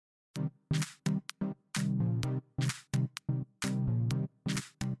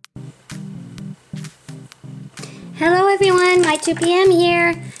Hello everyone, my 2 p.m.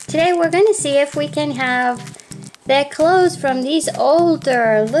 here. Today we're going to see if we can have the clothes from these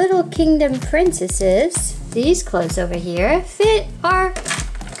older Little Kingdom princesses, these clothes over here, fit our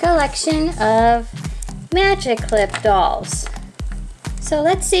collection of Magiclip dolls. So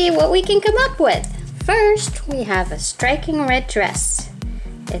let's see what we can come up with. First, we have a striking red dress.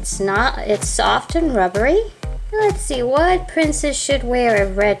 It's soft and rubbery. Let's see, what princess should wear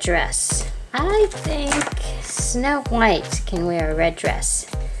a red dress? I think Snow White can wear a red dress.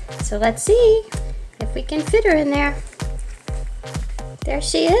 So let's see if we can fit her in there. There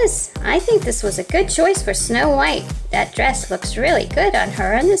she is. I think this was a good choice for Snow White. That dress looks really good on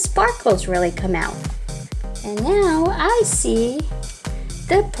her and the sparkles really come out. And now I see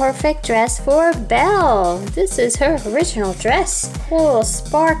the perfect dress for Belle. This is her original dress. Cool,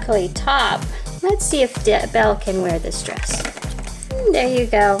 sparkly top. Let's see if Belle can wear this dress. There you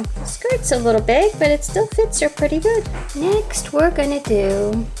go. The skirt's a little big, but it still fits her pretty good. Next, we're gonna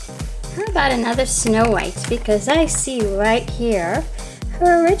do, how about another Snow White? Because I see right here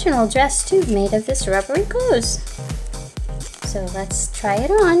her original dress too, made of this rubbery clothes. So let's try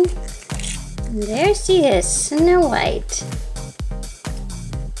it on. And there she is, Snow White.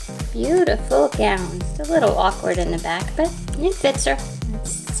 Beautiful gown. It's a little awkward in the back, but it fits her.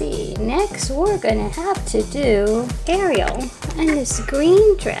 Let's see. Next, we're gonna have to do Ariel in this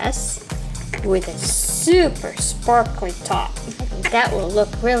green dress with a super sparkly top. I think that will look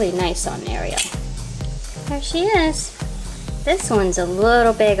really nice on Ariel. There she is. This one's a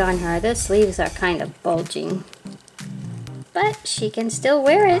little big on her. The sleeves are kind of bulging, but she can still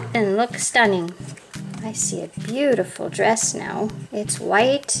wear it and look stunning. I see a beautiful dress now. It's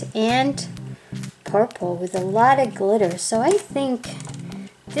white and purple with a lot of glitter, so I think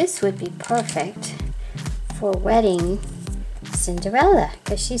this would be perfect for wedding Cinderella,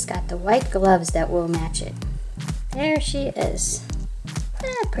 because she's got the white gloves that will match it. There she is.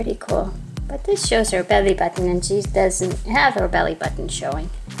 Pretty cool. But this shows her belly button and she doesn't have her belly button showing.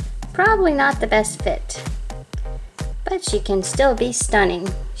 Probably not the best fit, but she can still be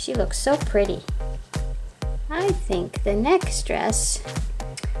stunning. She looks so pretty. I think the next dress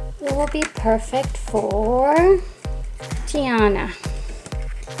will be perfect for Tiana.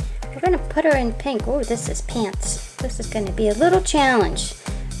 We're gonna put her in pink. Oh, this is pants. This is gonna be a little challenge,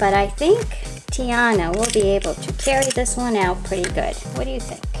 but I think Tiana will be able to carry this one out pretty good. What do you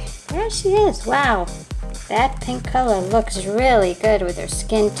think? There she is. Wow, that pink color looks really good with her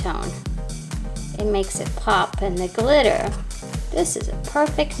skin tone. It makes it pop, and the glitter. This is a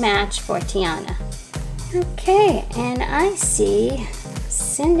perfect match for Tiana. Okay, and I see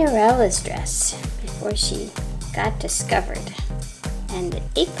Cinderella's dress before she got discovered. And the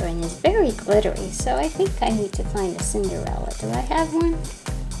apron is very glittery, so I think I need to find a Cinderella. Do I have one?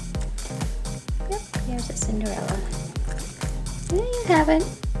 Yep, here's a Cinderella. There you have it.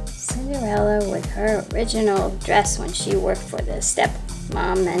 Cinderella with her original dress when she worked for the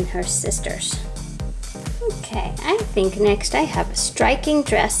stepmom and her sisters. Okay, I think next I have a striking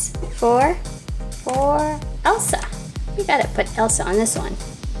dress for Elsa. We gotta put Elsa on this one.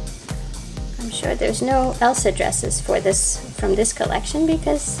 I'm sure there's no Elsa dresses for from this collection,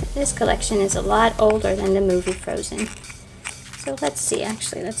 because this collection is a lot older than the movie Frozen. So let's see,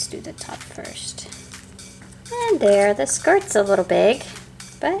 actually let's do the top first. And there, the skirt's a little big,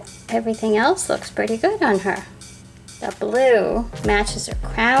 but everything else looks pretty good on her. The blue matches her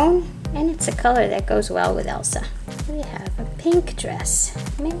crown, and it's a color that goes well with Elsa. We have a pink dress.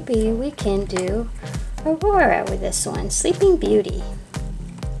 Maybe we can do Aurora with this one, Sleeping Beauty.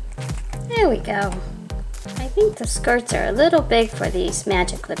 There we go. I think the skirts are a little big for these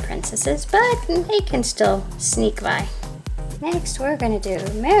Magiclip princesses, but they can still sneak by. Next we're gonna do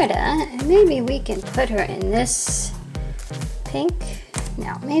Merida, and maybe we can put her in this pink.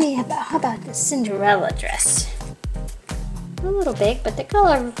 No, maybe how about the Cinderella dress? A little big, but the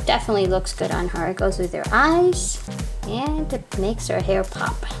color definitely looks good on her. It goes with her eyes, and it makes her hair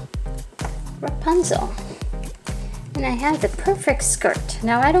pop. Rapunzel. And I have the perfect skirt.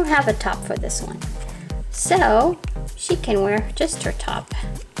 Now I don't have a top for this one, so she can wear just her top.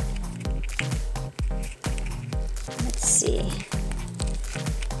 Let's see.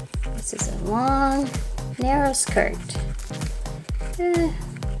 This is a long, narrow skirt.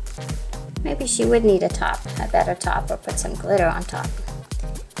 Maybe she would need a top, a better top, or put some glitter on top,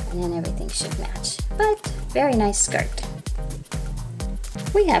 and then everything should match. But very nice skirt.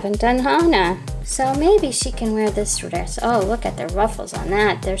 We haven't done Hannah, so maybe she can wear this dress. Oh, look at the ruffles on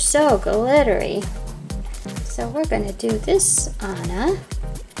that. They're so glittery. So we're gonna do this Anna,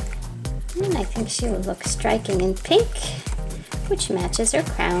 and I think she will look striking in pink, which matches her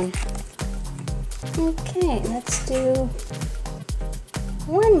crown. Okay, let's do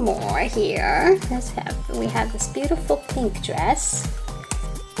one more here. We have this beautiful pink dress.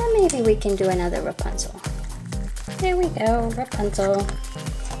 Or maybe we can do another Rapunzel. There we go, Rapunzel.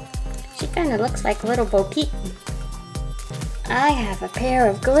 She kind of looks like little Bo Peep. I have a pair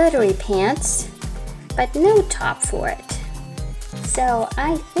of glittery pants, but no top for it. So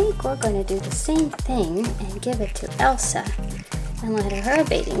I think we're going to do the same thing and give it to Elsa and let her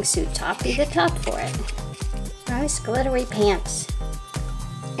bathing suit top be the top for it. Nice glittery pants.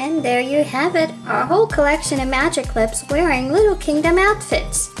 And there you have it, our whole collection of Magiclips wearing Little Kingdom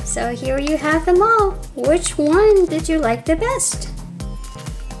outfits. So here you have them all. Which one did you like the best?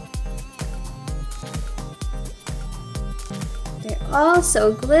 They're all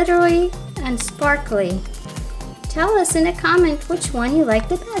so glittery and sparkly. Tell us in a comment which one you like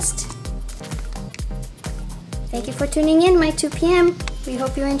the best. Thank you for tuning in, my 2 p.m. We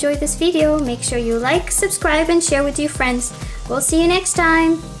hope you enjoyed this video. Make sure you like, subscribe, and share with your friends. We'll see you next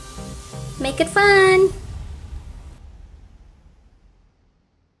time. Make it fun!